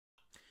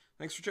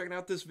Thanks for checking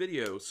out this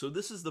video. So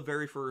this is the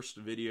very first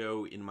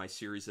video in my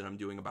series that I'm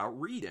doing about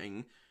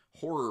reading,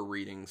 horror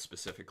reading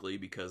specifically,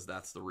 because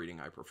that's the reading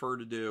I prefer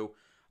to do.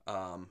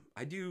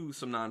 I do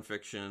some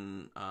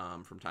nonfiction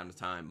from time to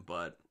time,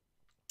 but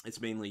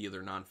it's mainly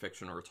either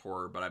nonfiction or it's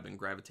horror, but I've been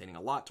gravitating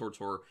a lot towards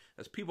horror,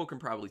 as people can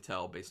probably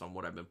tell based on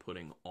what I've been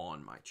putting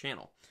on my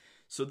channel.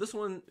 So this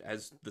one,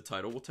 as the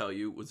title will tell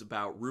you, was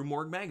about Rue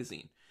Morgue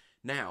magazine.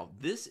 Now,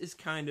 this is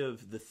kind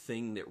of the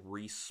thing that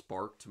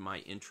re-sparked my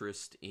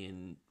interest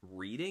in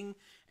reading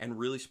and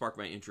really sparked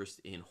my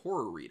interest in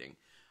horror reading.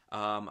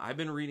 I've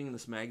been reading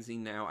this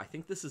magazine now. I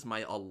think this is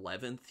my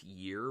 11th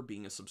year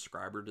being a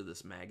subscriber to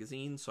this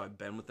magazine, so I've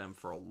been with them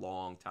for a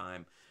long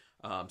time.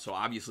 So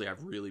obviously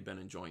I've really been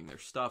enjoying their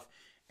stuff.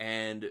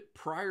 And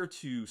prior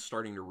to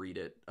starting to read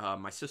it,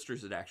 my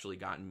sisters had actually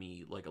gotten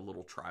me like a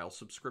little trial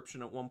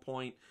subscription at one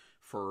point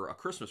for a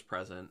Christmas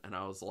present, and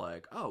I was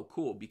like, oh,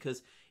 cool,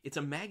 because it's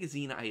a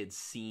magazine I had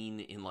seen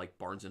in like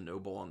Barnes &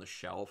 Noble on the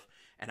shelf,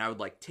 and I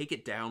would like take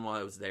it down while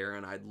I was there,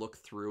 and I'd look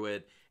through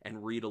it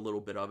and read a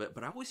little bit of it,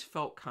 but I always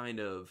felt kind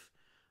of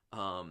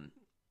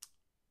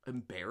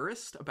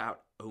embarrassed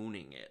about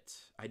owning it.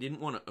 I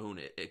didn't want to own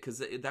it,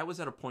 because that was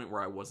at a point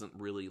where I wasn't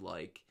really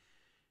like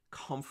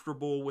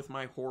comfortable with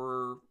my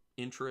horror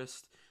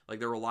interest. Like,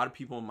 there were a lot of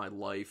people in my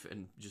life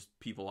and just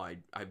people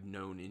I've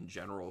known in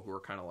general who are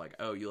kind of like,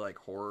 oh, you like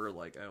horror?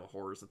 Like, oh,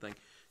 horror's the thing.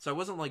 So I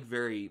wasn't like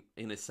very,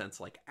 in a sense,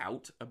 like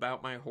out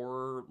about my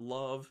horror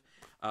love,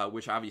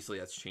 which obviously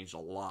that's changed a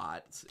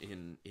lot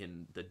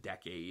in the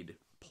decade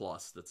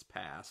plus that's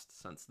passed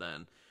since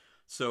then.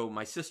 So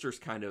my sisters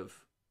kind of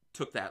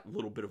took that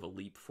little bit of a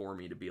leap for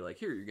me to be like,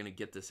 here, you're going to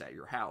get this at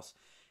your house.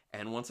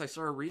 And once I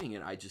started reading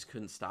it, I just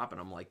couldn't stop.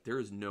 And I'm like, there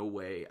is no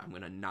way I'm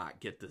going to not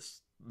get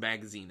this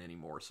magazine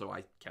anymore. So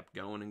I kept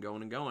going and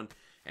going and going.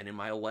 And in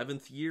my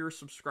 11th year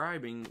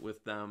subscribing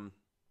with them,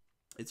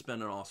 it's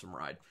been an awesome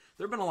ride.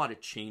 There have been a lot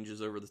of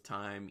changes over the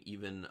time.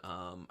 Even,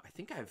 I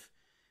think I've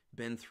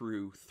been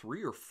through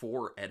 3 or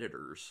 4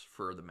 editors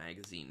for the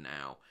magazine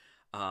now.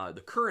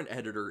 The current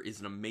editor is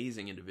an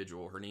amazing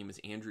individual. Her name is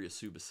Andrea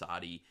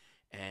Subasati.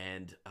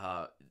 And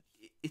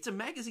it's a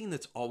magazine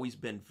that's always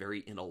been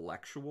very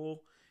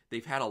intellectual.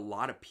 They've had a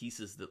lot of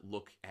pieces that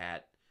look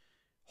at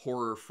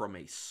horror from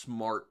a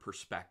smart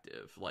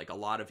perspective, like a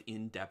lot of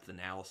in-depth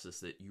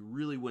analysis that you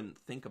really wouldn't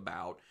think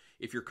about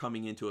if you're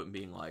coming into it and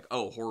being like,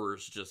 oh, horror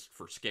is just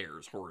for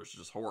scares, horror is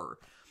just horror.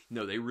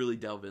 No, they really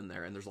delve in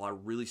there, and there's a lot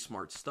of really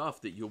smart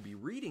stuff that you'll be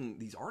reading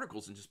these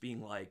articles and just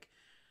being like,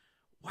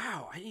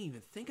 wow, I didn't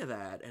even think of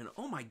that, and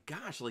oh my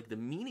gosh, like the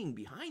meaning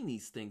behind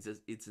these things,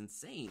 it's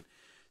insane.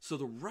 So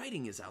the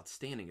writing is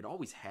outstanding. It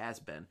always has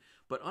been.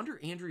 But under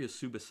Andrea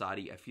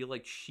Subasati, I feel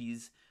like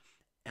she's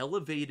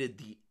elevated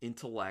the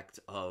intellect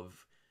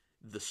of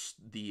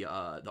the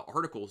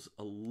articles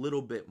a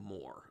little bit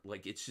more.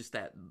 Like, it's just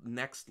that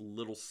next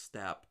little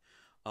step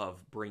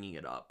of bringing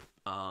it up.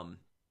 And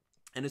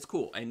it's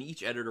cool. And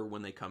each editor,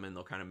 when they come in,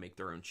 they'll kind of make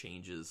their own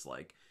changes.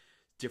 Like,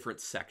 different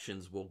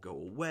sections will go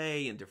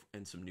away,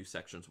 and some new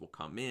sections will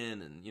come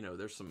in. And, you know,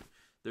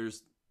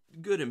 there's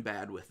good and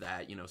bad with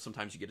that. You know,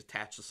 sometimes you get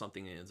attached to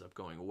something and it ends up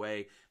going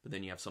away, but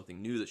then you have something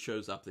new that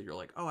shows up that you're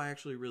like, oh, I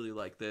actually really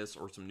like this,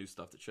 or some new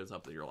stuff that shows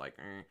up that you're like,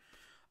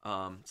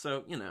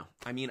 so, you know,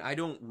 I mean, I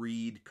don't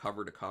read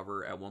cover to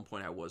cover. At one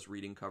point I was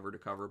reading cover to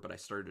cover, but I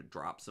started to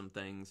drop some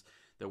things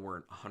that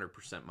weren't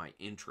 100% my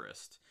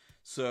interest.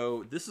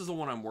 So this is the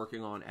one I'm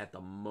working on at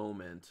the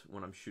moment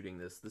when I'm shooting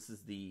this. This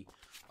is the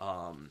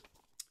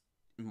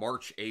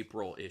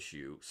March-April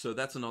issue. So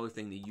that's another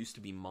thing that used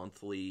to be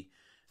monthly.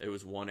 It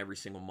was one every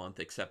single month,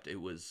 except it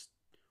was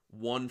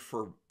one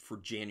for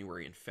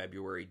January and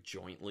February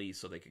jointly,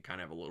 so they could kind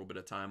of have a little bit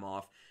of time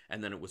off,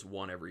 and then it was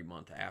one every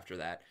month after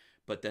that.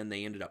 But then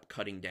they ended up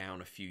cutting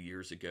down a few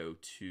years ago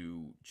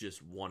to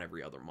just one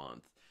every other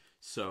month.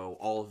 So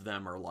all of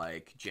them are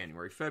like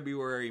January,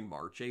 February,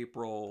 March,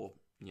 April,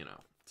 you know,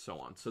 so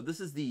on. So this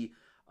is the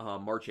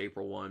March,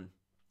 April one.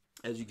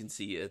 As you can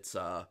see, it's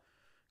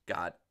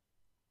got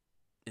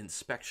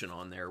Inspection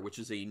on there, which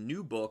is a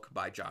new book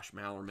by Josh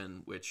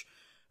Malerman, which...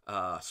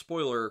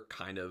 spoiler,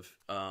 kind of,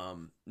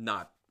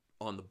 not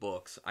on the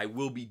books. I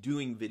will be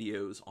doing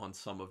videos on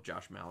some of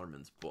Josh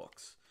Malerman's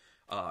books,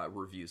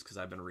 reviews, because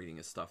I've been reading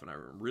his stuff and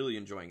I'm really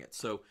enjoying it.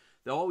 So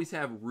they'll always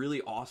have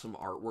really awesome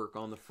artwork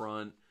on the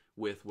front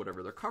with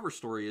whatever their cover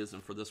story is,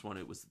 and for this one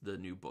it was the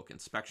new book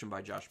Inspection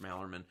by Josh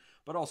Malerman,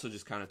 but also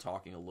just kind of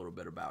talking a little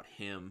bit about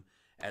him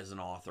as an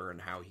author and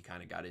how he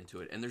kind of got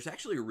into it. And there's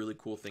actually a really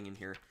cool thing in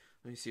here.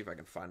 Let me see if I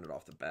can find it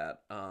off the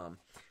bat,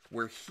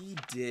 where he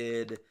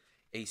did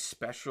a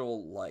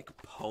special, like,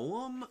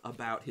 poem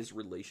about his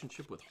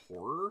relationship with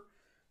horror.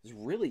 It's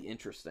really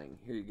interesting.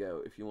 Here you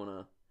go, if you want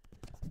to...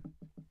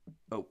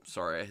 Oh,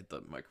 sorry, I hit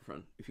the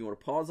microphone. If you want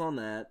to pause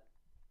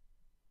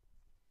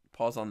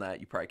pause on that.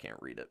 You probably can't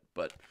read it,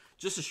 but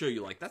just to show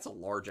you, like, that's a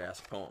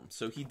large-ass poem.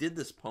 So he did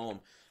this poem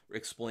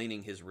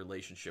explaining his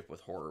relationship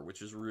with horror,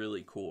 which is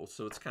really cool.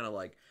 So it's kind of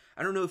like,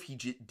 I don't know if he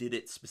did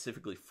it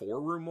specifically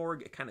for Rue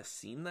Morgue. It kind of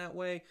seemed that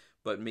way,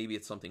 but maybe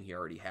it's something he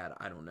already had.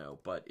 I don't know.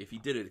 But if he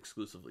did it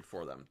exclusively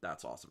for them,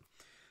 that's awesome.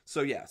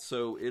 So yeah,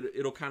 so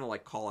it'll kind of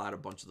like call out a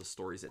bunch of the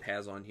stories it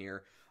has on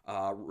here.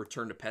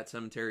 Return to Pet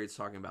Cemetery, it's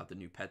talking about the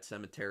new Pet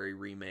Cemetery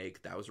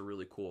remake. That was a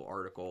really cool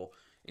article,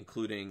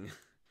 including,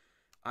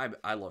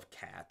 I love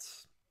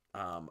cats.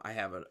 I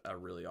have a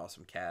really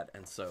awesome cat,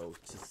 and so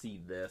to see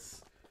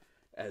this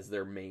as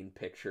their main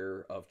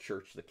picture of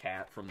Church the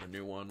cat from the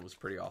new one was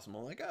pretty awesome.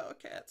 I'm like, oh,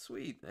 cat,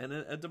 sweet. And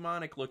a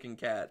demonic looking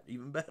cat,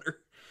 even better.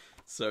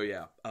 So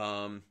yeah,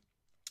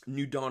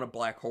 New Dawn of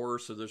Black Horror.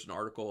 So there's an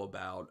article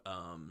about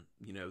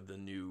you know, the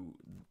new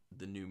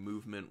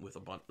movement with a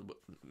bunch,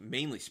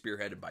 mainly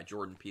spearheaded by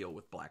Jordan Peele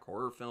with black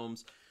horror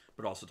films,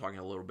 but also talking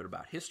a little bit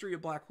about history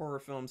of black horror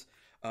films.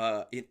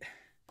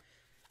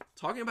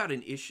 Talking about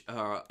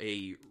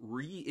a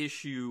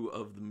reissue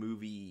of the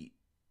movie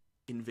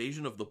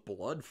Invasion of the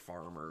Blood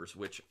Farmers,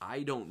 which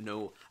I don't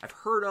know, I've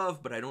heard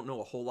of, but I don't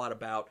know a whole lot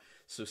about.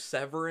 So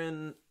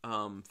Severin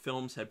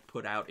Films had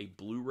put out a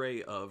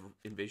Blu-ray of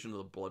Invasion of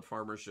the Blood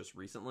Farmers just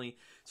recently.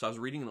 So I was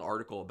reading an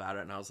article about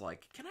it, and I was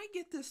like, can I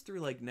get this through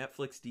like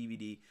Netflix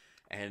DVD?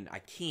 And I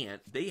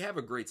can't. They have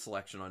a great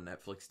selection on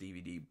Netflix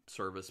DVD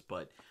service,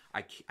 but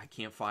I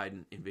can't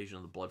find Invasion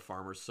of the Blood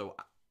Farmers. So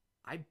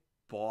I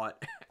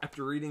bought,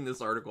 after reading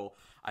this article,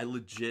 I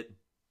legit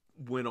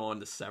went on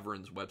to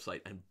Severin's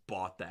website and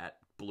bought that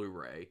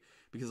Blu-ray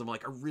because I'm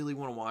like, I really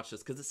want to watch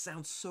this because it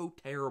sounds so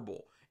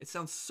terrible. It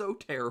sounds so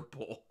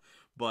terrible,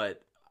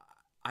 but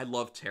I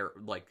love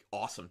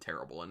awesome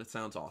terrible, and it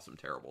sounds awesome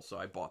terrible, so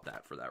I bought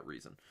that for that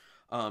reason.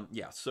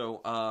 Yeah,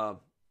 so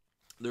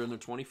they're in their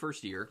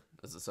 21st year,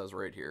 as it says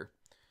right here.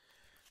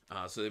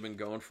 So they've been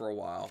going for a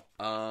while.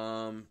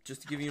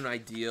 Just to give you an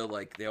idea,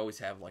 like, they always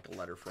have like a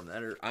letter from the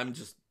editor.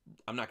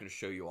 I'm not going to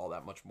show you all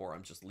that much more.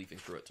 I'm just leafing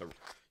through it to,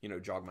 you know,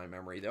 jog my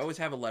memory. They always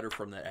have a letter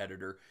from the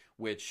editor,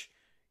 which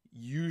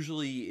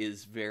usually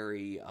is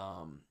very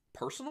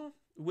personal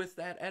with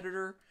that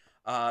editor.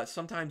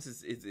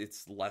 Sometimes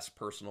it's less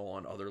personal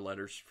on other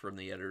letters from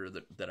the editor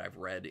that I've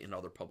read in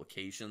other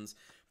publications.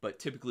 But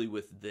typically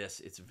with this,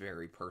 it's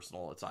very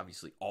personal. It's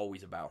obviously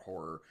always about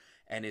horror.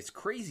 And it's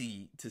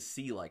crazy to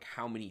see like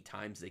how many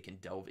times they can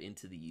delve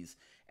into these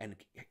and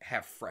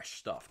have fresh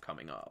stuff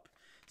coming up.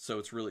 So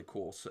it's really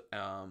cool.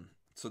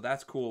 So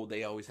that's cool.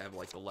 They always have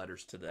like the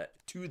letters to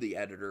the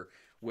editor,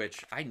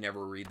 which I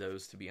never read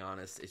those, to be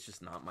honest. It's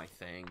just not my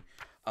thing.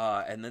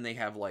 And then they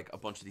have like a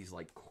bunch of these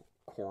like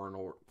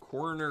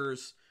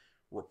coroner's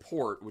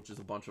report, which is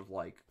a bunch of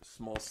like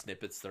small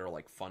snippets that are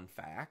like fun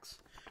facts,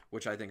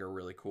 which I think are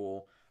really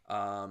cool.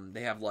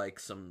 They have like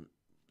some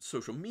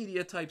social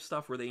media type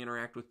stuff where they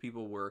interact with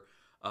people, where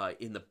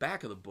in the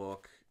back of the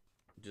book,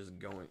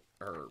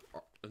 or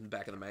in the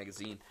back of the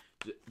magazine,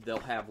 they'll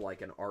have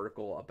like an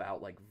article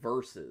about like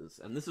verses,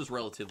 and this is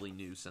relatively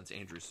new since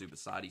Andrew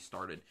Subasati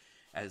started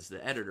as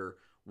the editor,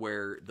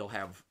 where they'll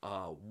have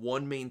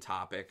one main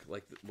topic,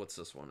 like what's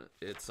this one?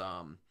 It's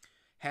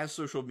has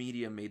social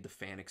media made the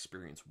fan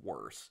experience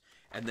worse?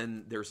 And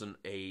then there's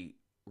a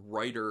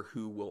writer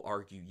who will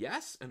argue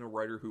yes and a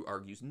writer who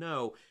argues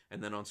no,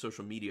 and then on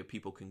social media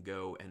people can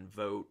go and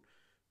vote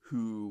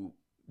who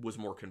was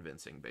more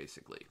convincing,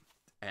 basically.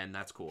 And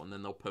that's cool. And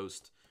then they'll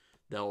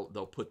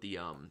put the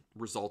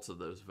results of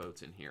those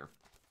votes in here,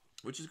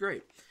 which is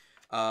great.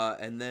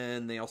 And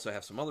then they also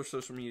have some other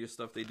social media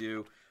stuff they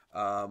do.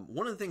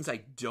 One of the things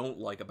I don't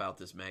like about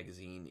this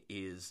magazine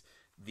is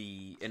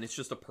and it's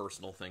just a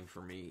personal thing for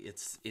me,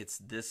 it's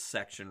this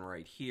section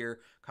right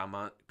here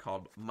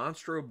called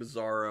Monstro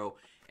Bizarro,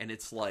 and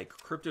it's like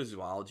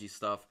cryptozoology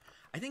stuff.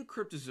 I think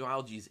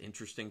cryptozoology is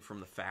interesting from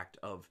the fact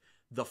of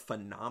the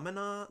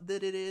phenomena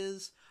that it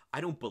is.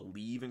 I don't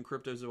believe in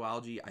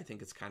cryptozoology. I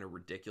think it's kind of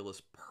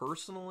ridiculous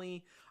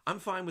personally. I'm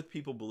fine with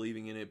people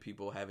believing in it,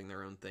 people having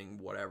their own thing,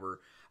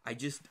 whatever. I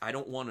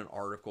don't want an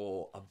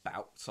article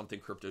about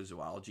something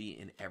cryptozoology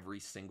in every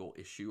single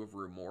issue of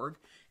Rue Morgue.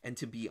 And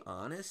to be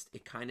honest,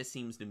 it kind of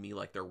seems to me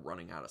like they're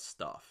running out of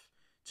stuff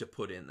to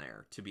put in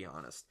there, to be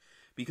honest.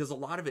 Because a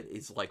lot of it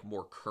is like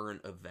more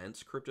current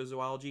events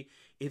cryptozoology.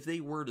 If they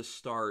were to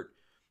start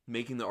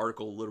making the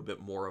article a little bit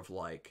more of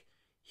like,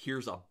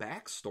 here's a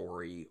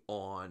backstory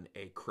on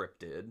a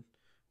cryptid,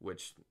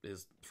 which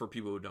is, for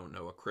people who don't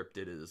know, a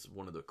cryptid is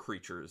one of the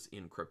creatures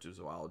in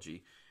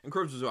cryptozoology. And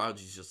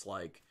cryptozoology is just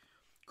like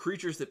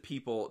creatures that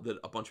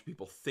a bunch of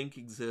people think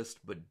exist,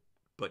 but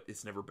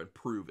it's never been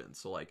proven.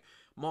 So like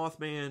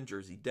Mothman,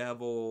 Jersey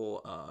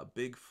Devil,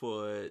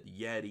 Bigfoot,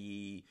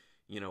 Yeti,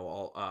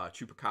 all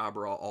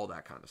Chupacabra, all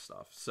that kind of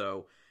stuff.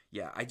 So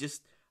yeah, I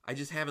just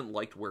haven't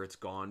liked where it's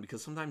gone,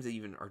 because sometimes they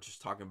even are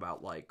just talking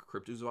about like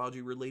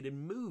cryptozoology related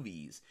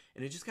movies,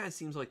 and it just kind of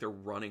seems like they're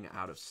running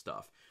out of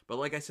stuff. But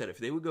like I said, if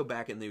they would go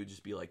back and they would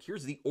just be like,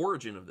 here's the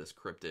origin of this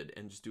cryptid,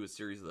 and just do a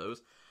series of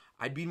those,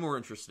 I'd be more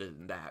interested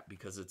in that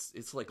because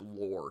it's like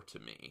lore to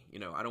me. You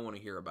know, I don't want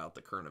to hear about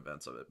the current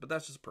events of it, but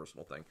that's just a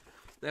personal thing.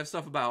 They have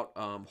stuff about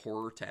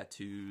horror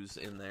tattoos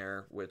in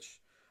there,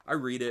 which I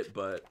read it,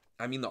 but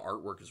I mean, the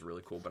artwork is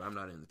really cool, but I'm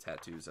not into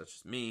tattoos. That's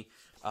just me.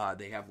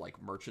 They have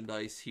like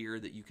merchandise here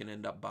that you can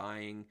end up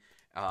buying.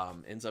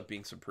 Ends up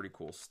being some pretty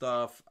cool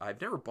stuff. I've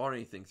never bought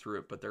anything through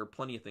it, but there are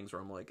plenty of things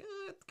where I'm like,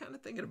 kind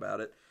of thinking about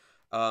it.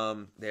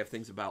 They have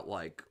things about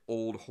like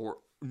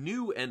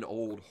new and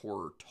old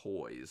horror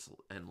toys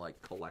and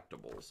like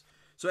collectibles.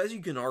 So as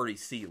you can already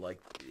see, like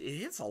it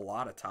hits a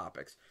lot of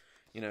topics.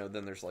 You know,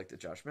 then there's like the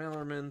Josh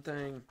Malerman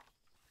thing.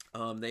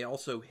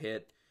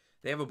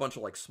 They have a bunch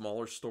of like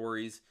smaller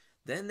stories.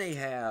 Then they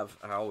have,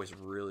 I always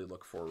really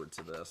look forward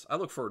to this. I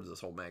look forward to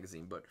this whole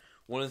magazine, but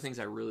one of the things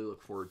I really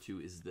look forward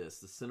to is the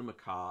Cinema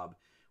Macabre,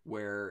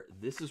 where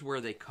this is where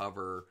they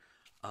cover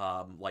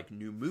like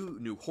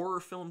new horror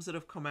films that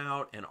have come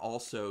out, and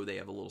also they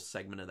have a little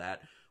segment of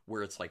that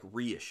where it's like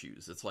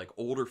reissues. It's like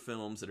older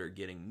films that are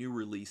getting new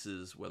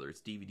releases, whether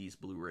it's DVDs,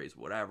 Blu-rays,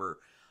 whatever.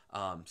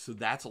 So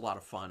that's a lot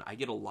of fun. I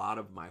get a lot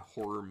of my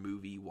horror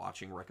movie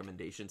watching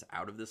recommendations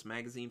out of this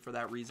magazine for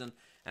that reason,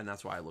 and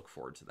that's why I look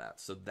forward to that.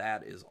 So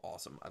that is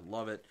awesome. I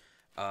love it.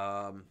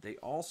 They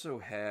also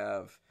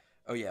have,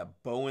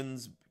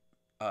 Bowen's,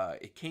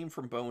 it came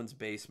from Bowen's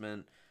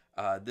Basement.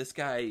 This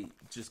guy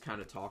just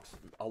kind of talks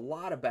a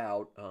lot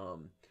about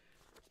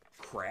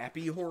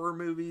crappy horror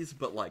movies,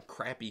 but like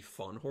crappy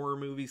fun horror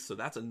movies. So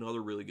that's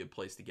another really good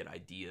place to get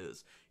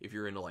ideas if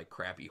you're into like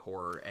crappy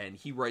horror. And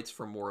he writes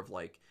from more of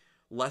like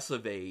less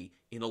of a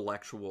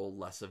intellectual,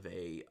 less of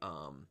a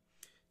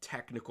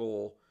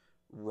technical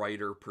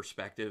writer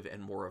perspective,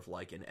 and more of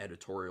like an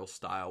editorial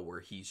style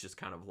where he's just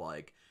kind of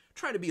like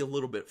trying to be a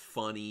little bit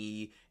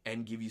funny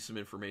and give you some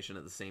information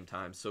at the same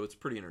time. So it's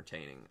pretty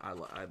entertaining.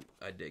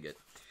 I dig it.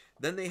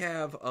 Then they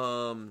have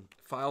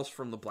Files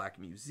from the Black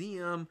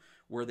Museum,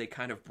 where they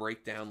kind of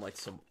break down like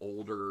some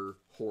older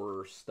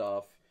horror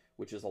stuff,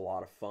 which is a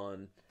lot of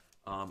fun.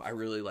 I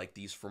really like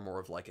these for more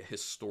of like a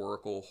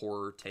historical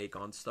horror take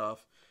on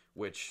stuff,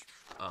 which,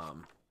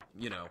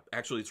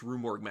 actually it's Rue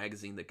Morgue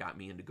magazine that got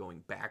me into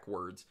going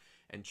backwards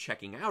and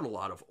checking out a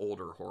lot of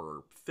older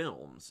horror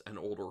films and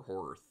older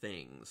horror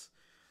things.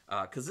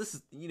 Because this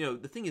is,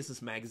 the thing is,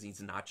 this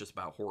magazine's not just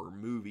about horror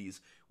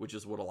movies, which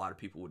is what a lot of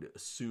people would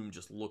assume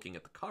just looking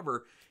at the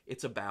cover.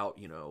 It's about,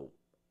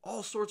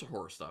 all sorts of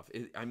horror stuff.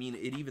 It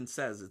even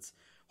says it's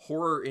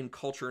horror in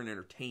culture and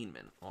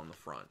entertainment on the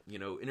front.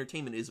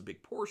 Entertainment is a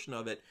big portion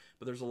of it,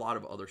 but there's a lot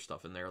of other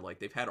stuff in there. Like,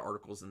 they've had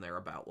articles in there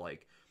about,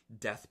 like,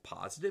 death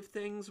positive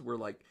things, where,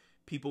 like,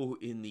 people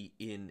in the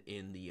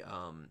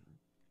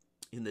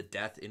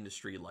death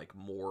industry, like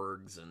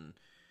morgues and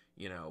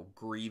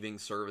grieving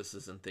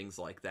services and things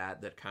like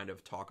that kind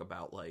of talk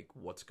about like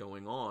what's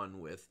going on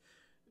with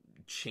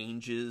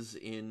changes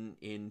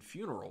in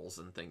funerals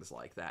and things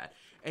like that.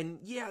 And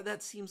yeah,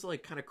 that seems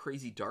like kind of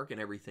crazy dark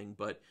and everything,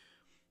 but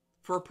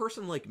for a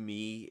person like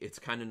me, it's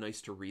kind of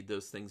nice to read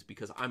those things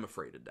because I'm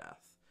afraid of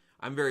death.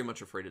 I'm very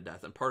much afraid of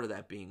death, and part of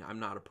that being I'm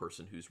not a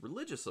person who's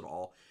religious at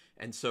all,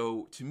 and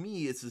so to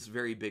me it's this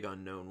very big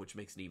unknown, which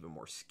makes it even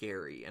more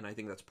scary. And I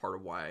think that's part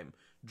of why I'm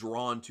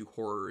drawn to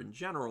horror in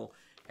general.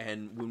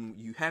 And when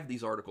you have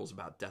these articles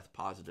about death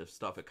positive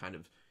stuff, it kind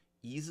of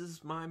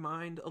eases my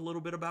mind a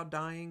little bit about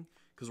dying,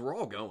 because we're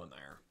all going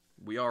there.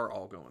 We are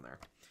all going there.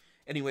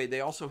 Anyway,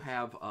 they also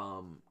have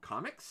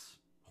comics,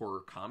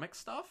 horror comic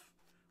stuff,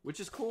 which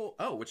is cool.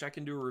 Oh, which I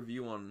can do a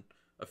review on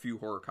a few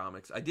horror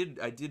comics. I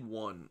did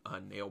one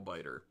on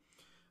Nailbiter.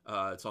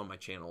 It's on my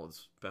channel.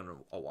 It's been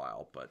a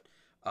while, but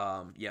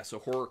so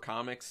horror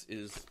comics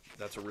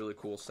that's a really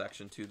cool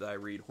section too that I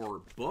read.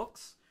 Horror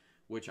books,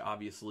 which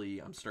obviously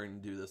I'm starting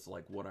to do this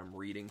like what I'm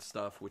reading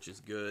stuff, which is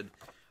good.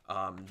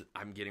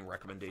 I'm getting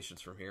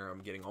recommendations from here.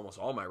 I'm getting almost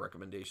all my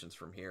recommendations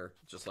from here,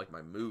 just like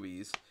my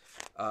movies.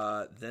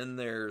 Then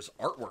there's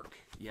artwork.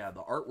 Yeah,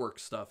 the artwork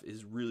stuff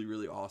is really,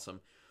 really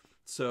awesome.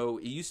 So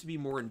it used to be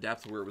more in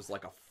depth where it was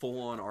like a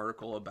full-on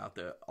article about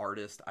the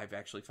artist. I've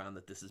actually found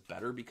that this is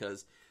better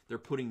because they're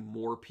putting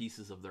more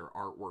pieces of their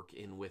artwork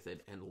in with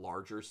it and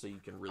larger, so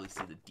you can really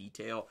see the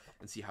detail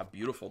and see how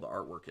beautiful the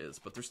artwork is.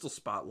 But they're still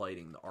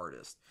spotlighting the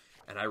artist,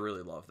 and I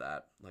really love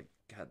that. Like,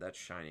 God, that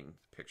Shining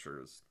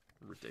picture is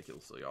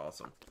ridiculously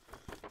awesome.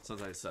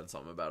 Since I said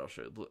something about it, I'll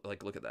show you.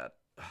 Like, look at that.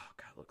 Oh,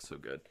 God, it looks so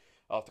good.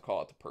 I'll have to call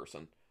out the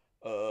person.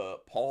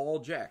 Paul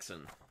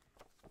Jackson.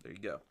 There you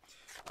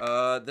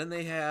go. Then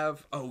they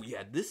have,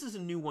 this is a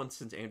new one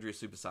since Andrea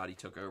Supasati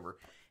took over,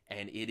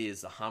 and it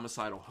is the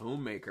Homicidal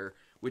Homemaker,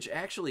 which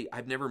actually,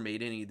 I've never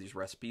made any of these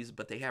recipes,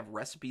 but they have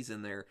recipes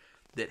in there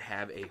that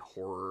have a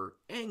horror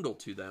angle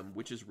to them,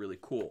 which is really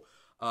cool.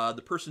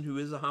 The person who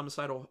is a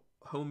Homicidal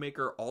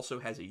Homemaker also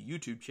has a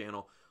YouTube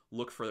channel.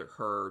 Look for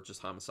her,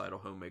 just Homicidal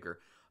Homemaker.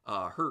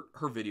 Her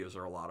videos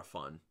are a lot of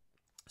fun.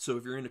 So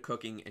if you're into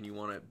cooking and you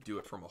want to do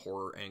it from a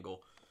horror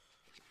angle,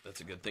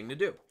 that's a good thing to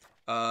do.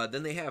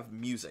 Then they have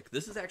music.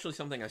 This is actually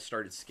something I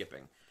started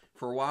skipping.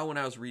 For a while when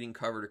I was reading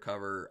cover to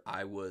cover,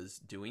 I was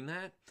doing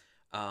that.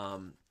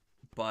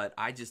 But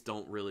I just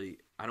don't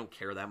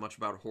care that much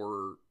about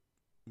horror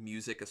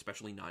music,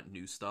 especially not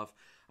new stuff.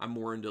 I'm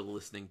more into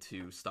listening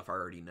to stuff I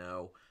already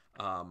know.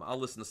 I'll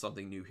listen to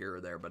something new here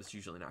or there, but it's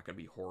usually not going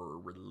to be horror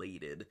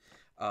related.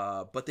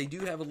 But they do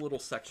have a little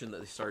section that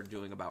they started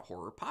doing about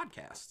horror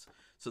podcasts.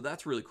 So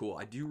that's really cool.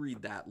 I do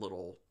read that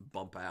little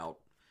bump out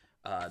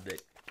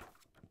that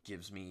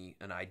gives me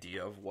an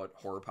idea of what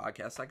horror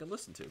podcasts I can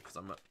listen to, because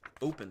I'm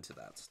open to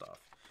that stuff.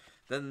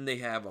 Then they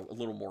have a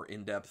little more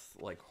in-depth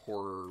like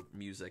horror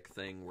music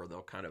thing where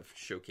they'll kind of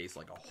showcase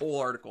like a whole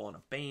article on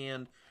a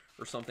band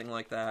or something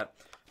like that.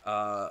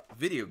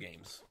 Video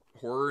games.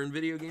 Horror in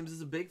video games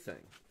is a big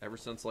thing ever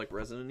since like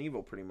Resident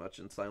Evil pretty much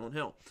and Silent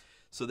Hill.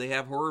 So they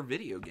have horror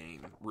video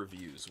game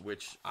reviews,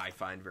 which I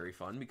find very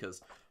fun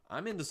because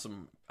I'm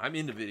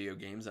into video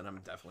games, and I'm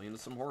definitely into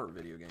some horror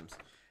video games.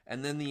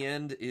 And then the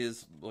end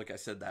is, like I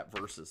said, that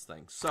versus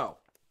thing. So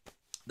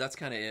that's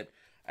kind of it.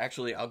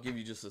 Actually, I'll give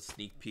you just a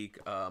sneak peek.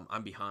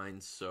 I'm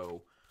behind,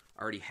 so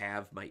I already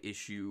have my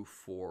issue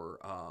for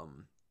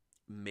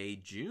May,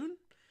 June,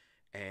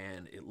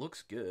 and it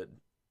looks good.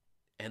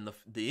 And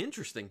the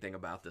interesting thing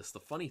about this, the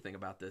funny thing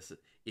about this,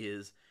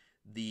 is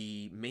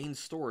the main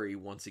story,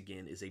 once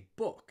again, is a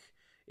book.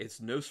 It's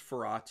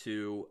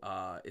Nosferatu.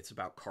 It's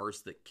about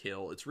cars that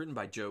kill. It's written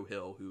by Joe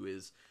Hill, who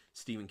is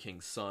Stephen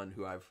King's son,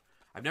 who I've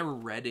never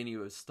read any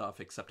of his stuff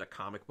except a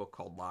comic book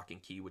called Lock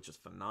and Key, which is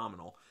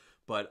phenomenal.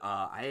 But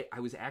I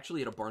was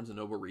actually at a Barnes &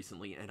 Noble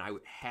recently, and I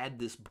had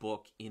this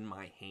book in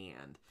my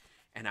hand,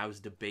 and I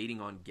was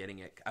debating on getting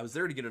it. I was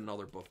there to get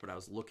another book, but I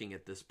was looking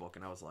at this book,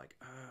 and I was like,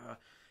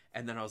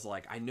 and then I was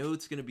like, I know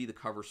it's going to be the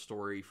cover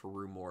story for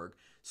Rue Morgue,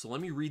 so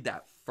let me read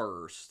that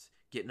first,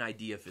 get an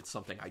idea if it's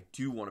something I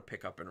do want to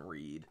pick up and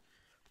read,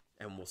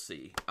 and we'll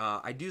see.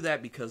 I do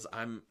that because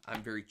I'm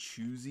very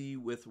choosy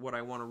with what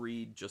I want to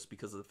read, just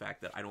because of the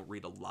fact that I don't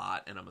read a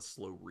lot, and I'm a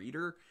slow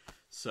reader.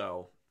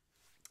 So,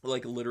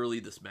 like, literally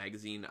this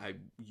magazine, I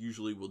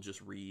usually will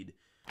just read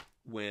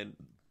when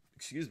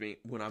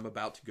I'm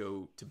about to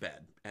go to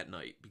bed at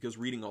night, because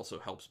reading also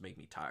helps make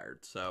me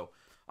tired. So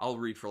I'll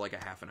read for like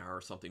a half an hour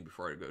or something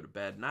before I go to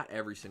bed. Not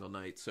every single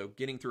night, so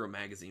getting through a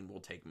magazine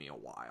will take me a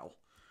while.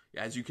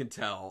 As you can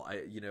tell,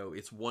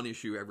 it's one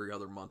issue every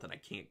other month, and I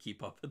can't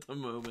keep up at the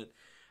moment.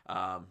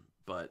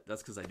 But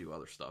that's because I do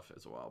other stuff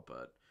as well.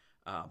 But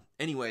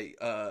anyway,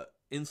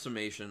 in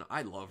summation,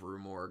 I love Rue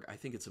Morgue. I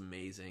think it's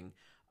amazing.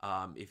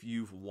 If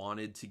you've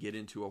wanted to get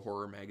into a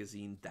horror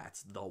magazine,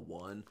 that's the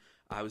one.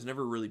 I was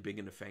never really big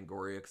into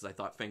Fangoria because I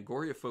thought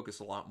Fangoria focused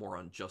a lot more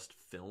on just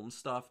film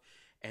stuff,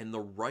 and the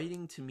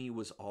writing to me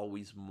was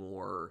always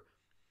more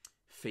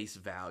face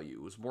value.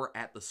 It was more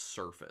at the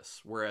surface,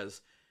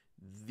 whereas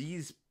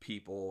these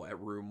people at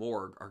Rue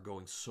Morgue are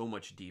going so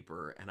much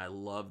deeper, and I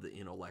love the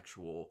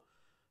intellectual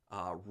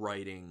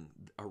writing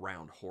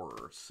around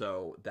horror.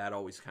 So that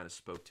always kind of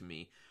spoke to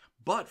me.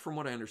 But from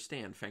what I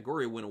understand,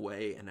 Fangoria went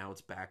away, and now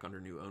it's back under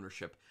new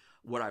ownership.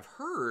 What I've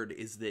heard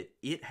is that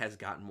it has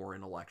gotten more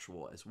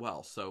intellectual as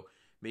well. So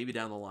maybe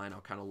down the line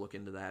I'll kind of look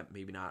into that.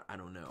 Maybe not. I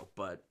don't know.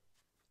 But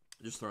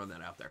just throwing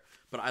that out there.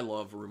 But I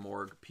love Rue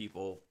Morgue.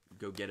 People,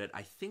 go get it.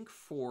 I think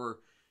for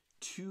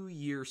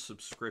 2-year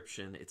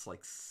subscription, it's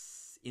like,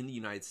 in the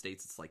United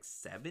States, it's like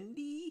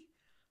 70,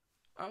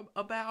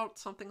 about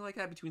something like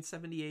that, between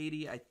 70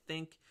 80, I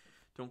think.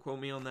 Don't quote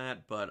me on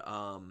that, but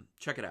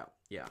check it out.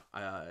 Yeah,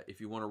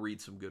 if you want to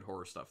read some good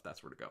horror stuff,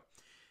 that's where to go.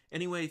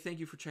 Anyway, thank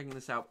you for checking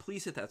this out.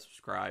 Please hit that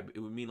subscribe. It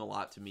would mean a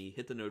lot to me.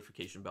 Hit the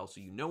notification bell so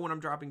you know when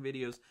I'm dropping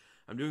videos.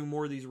 I'm doing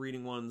more of these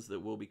reading ones that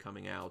will be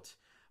coming out.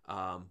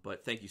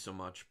 But thank you so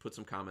much. Put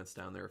some comments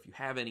down there if you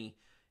have any.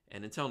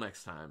 And until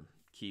next time,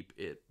 keep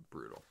it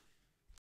brutal.